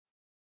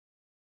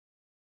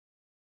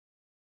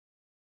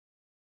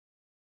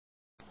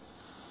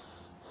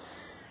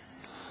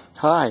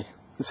Hi,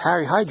 it's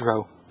Harry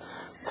Hydro.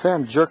 Today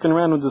I'm jerking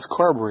around with this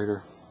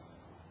carburetor.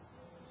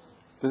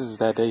 This is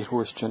that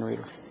 8-horse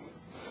generator.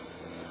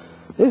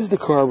 This is the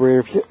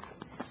carburetor,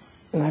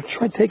 and I've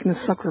tried taking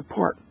this sucker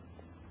apart.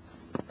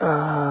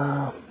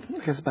 I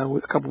guess about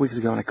a couple weeks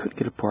ago, and I couldn't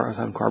get it apart. I was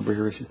having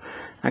carburetor issues.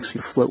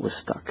 Actually, the float was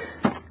stuck.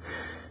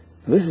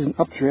 This is an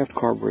updraft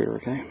carburetor,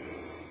 okay?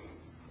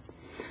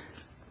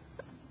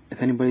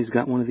 If anybody's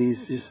got one of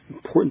these, just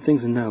important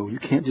things to know. You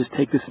can't just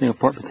take this thing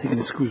apart by taking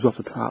the screws off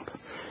the top.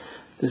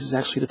 This is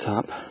actually the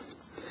top.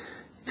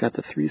 Got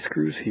the 3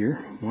 screws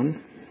here.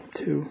 1,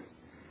 2,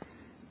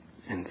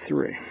 and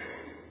 3.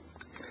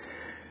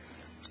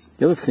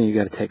 The other thing you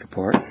got to take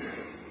apart.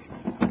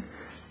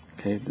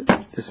 Okay,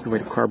 this is the way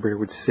the carburetor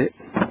would sit.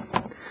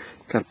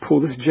 Got to pull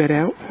this jet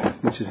out,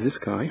 which is this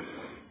guy.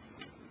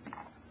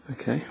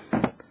 Okay.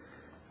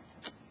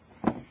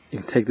 You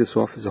can take this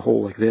off as a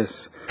hole like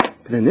this.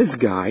 But then this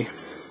guy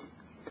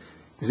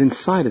is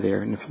inside of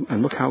there,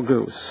 and look how it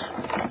goes.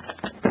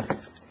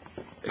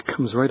 It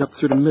comes right up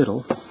through the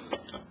middle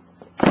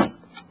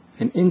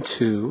and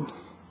into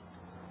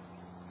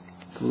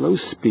the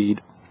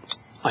low-speed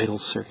idle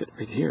circuit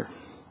right here.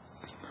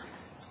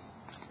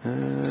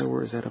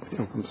 Where is that up?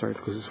 Oh, I'm sorry,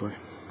 it goes this way.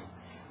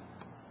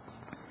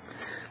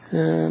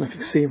 And if you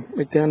can see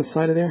right down the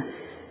side of there,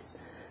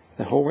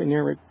 that hole right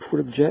there, right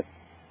before the jet,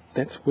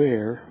 that's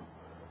where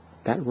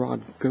that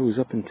rod goes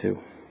up into.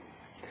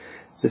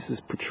 This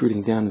is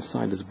protruding down the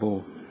side of this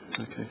bowl.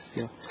 Okay,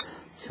 see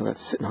how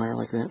that's sitting higher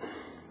like that?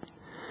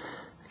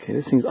 Okay,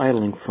 this thing's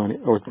idling funny,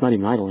 or it's not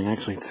even idling,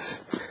 actually.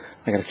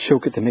 I gotta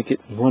choke it to make it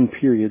run,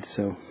 period,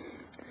 so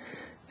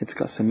it's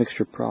got some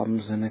mixture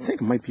problems, and I think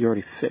it might be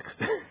already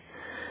fixed.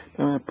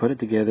 I put it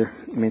together.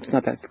 I mean, it's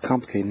not that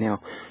complicated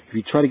now. If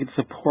you try to get this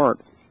apart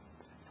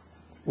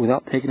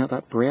without taking out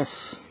that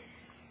brass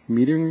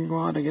metering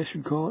rod, I guess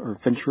you'd call it, or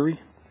venturi,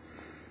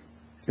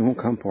 it won't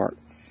come apart.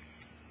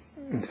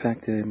 In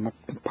fact, it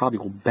probably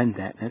will bend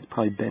that. It's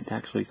probably bent,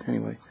 actually,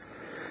 anyway.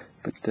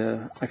 But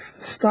I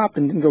stopped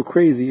and didn't go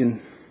crazy and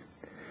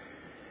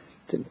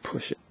didn't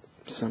push it.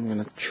 So I'm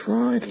going to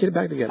try to get it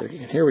back together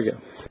again. Here we go.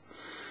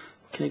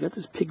 Okay, I got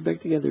this pig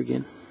back together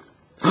again.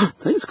 Did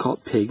I just call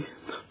it pig?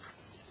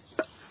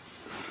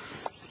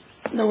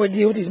 No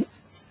idea what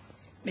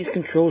these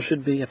controls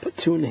should be. I put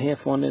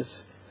 2.5 on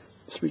this,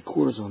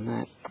 3/4 on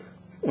that.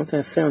 One thing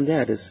I found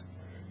out is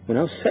when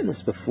I was setting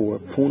this before,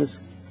 pulling this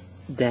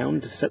down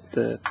to set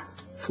the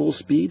full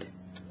speed,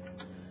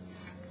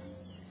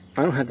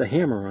 I don't have the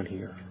hammer on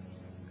here.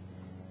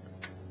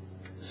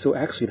 So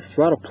actually the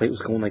throttle plate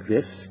was going like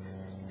this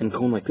and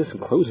going like this and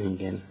closing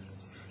again.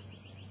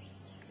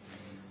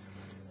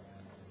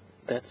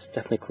 That's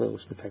definitely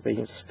closed. In fact, that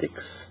even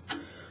sticks. There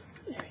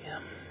we go.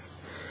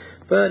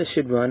 But it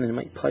should run, and it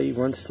might probably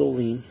run still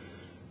lean.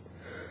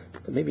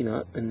 But maybe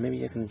not, and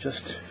maybe I can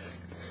just...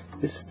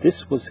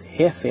 This was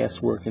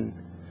half-ass working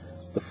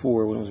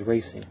before when it was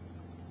racing.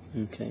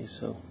 Okay,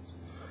 so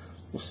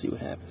we'll see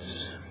what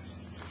happens.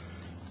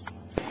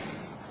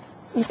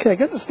 Okay, I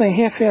got this thing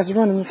half-ass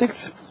running. I think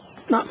it's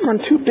not run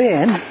too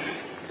bad.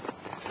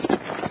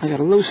 I got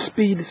a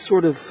low-speed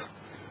sort of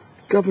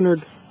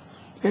governed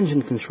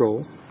engine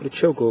control with a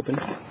choke open.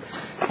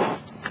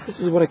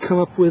 This is what I come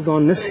up with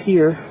on this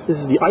here. This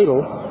is the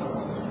idle,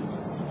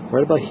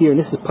 right about here, and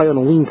this is probably on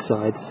the lean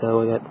side.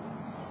 So I got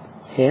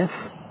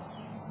half,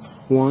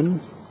 1,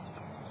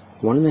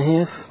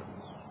 1.5,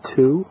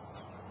 2,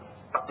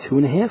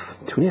 2.5,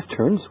 2.5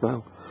 turns.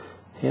 Wow,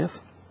 half,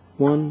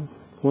 1,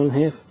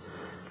 1.5,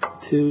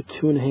 2,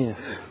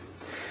 2.5.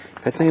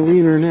 That's any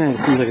leaner than that.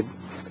 It seems like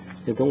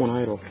I don't want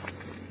idle.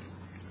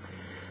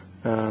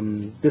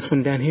 This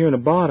one down here in the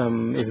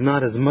bottom is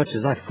not as much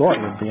as I thought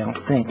it would be, I don't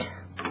think.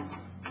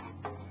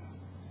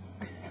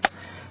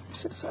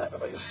 Set aside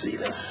if I can see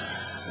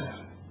this.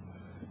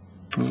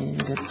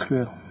 Yeah, got the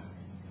screw.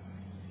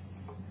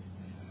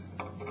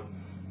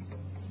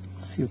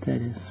 Let's see what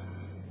that is.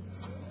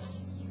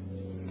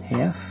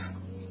 Half.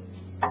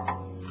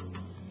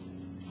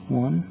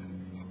 1.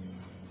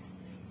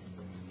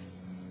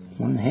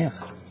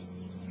 1.5.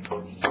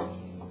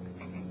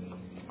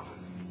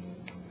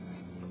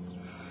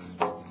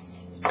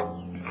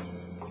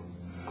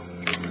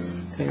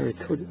 I already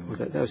told you,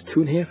 that was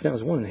 2.5, that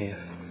was 1.5.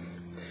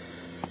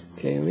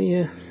 Okay, let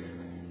me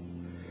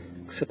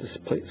set this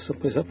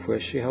someplace up for you,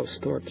 see how it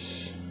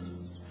starts.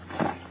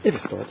 If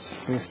it starts.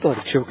 I mean, I still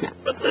have to choke it,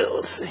 but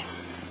let's see.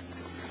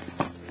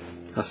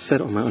 I'll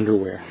set it on my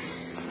underwear.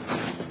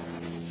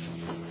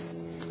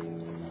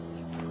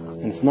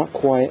 And it's not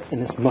quiet,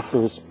 and this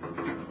muffler is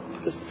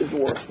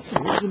worse.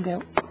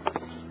 Down.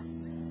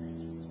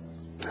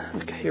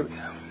 Okay, here we go.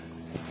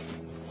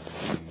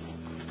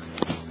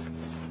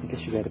 I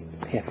guess you got a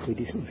halfway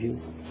decent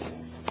view.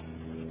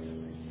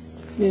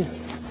 Yeah.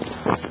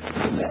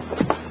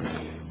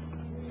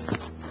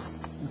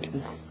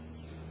 Okay.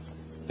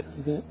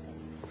 Like that.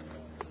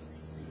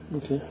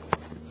 Okay.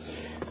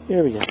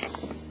 There we go.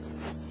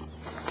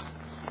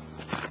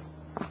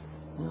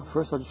 Well,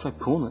 first I'll just try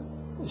pulling it.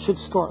 It should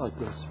start like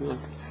this, really.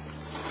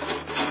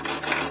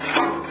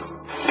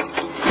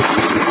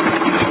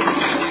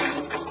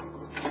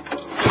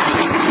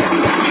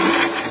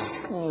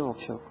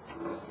 so.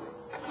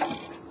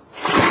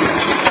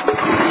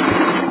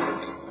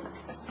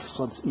 It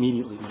floods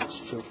immediately when it's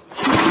choked.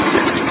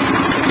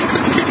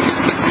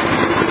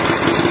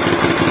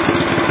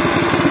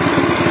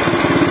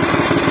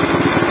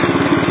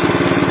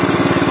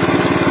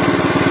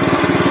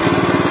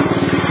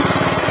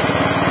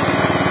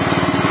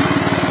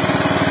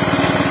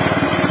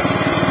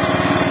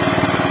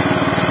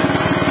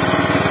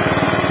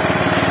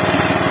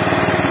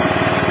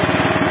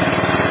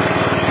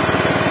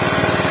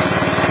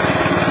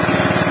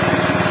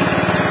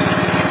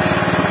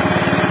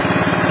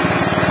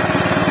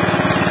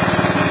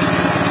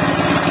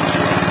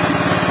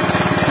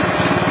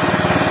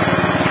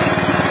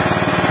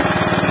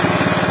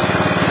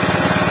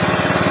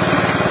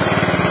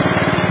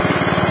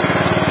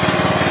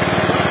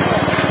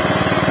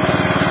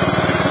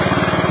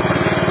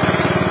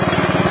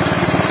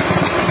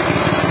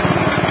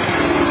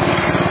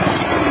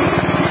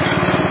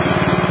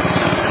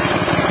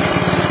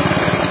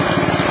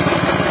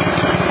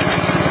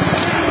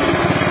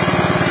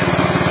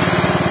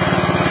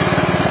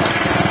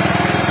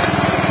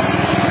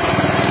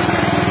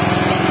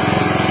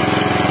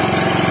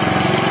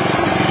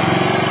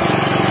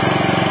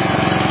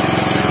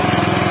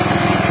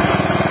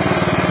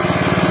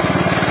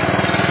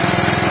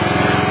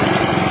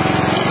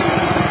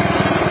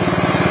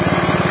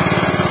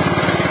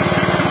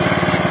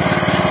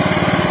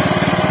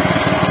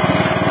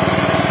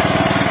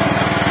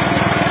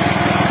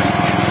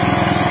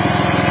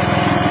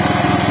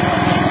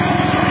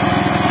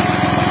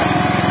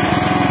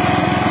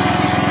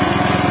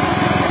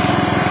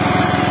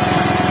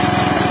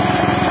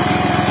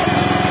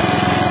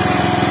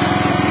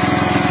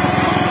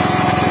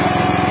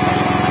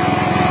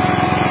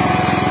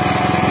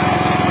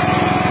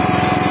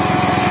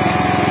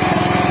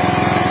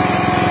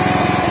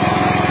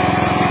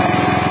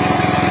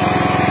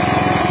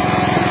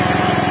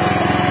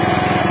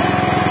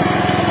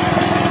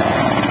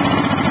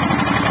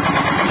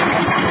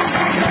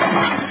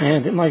 Yeah,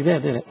 it didn't like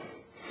that, did it?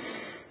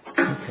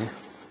 Okay.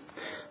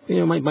 You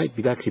know, it might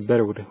be actually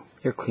better with the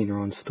air cleaner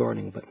on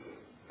starting, but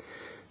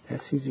that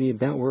seems to be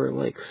about where it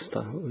likes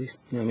stuff. At least,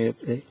 you know, I mean,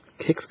 it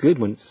kicks good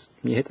when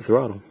you hit the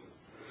throttle.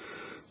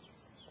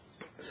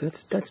 So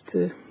that's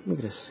the, look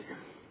at this.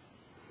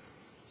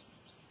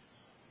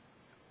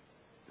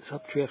 This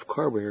updraft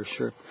carburetor,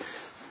 sure.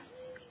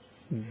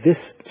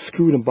 This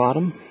screw in the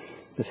bottom,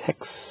 this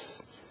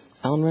hex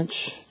Allen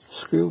wrench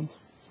screw,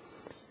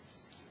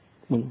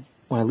 when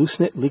I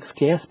loosen it, it leaks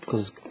gas,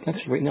 because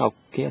actually right now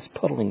gas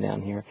puddling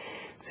down here.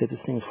 See,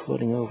 this thing's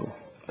floating over,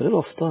 but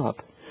it'll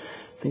stop.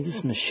 I think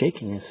just from the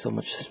shaking is so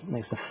much,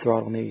 like the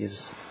throttle maybe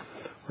is,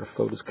 our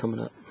photo's coming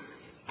up.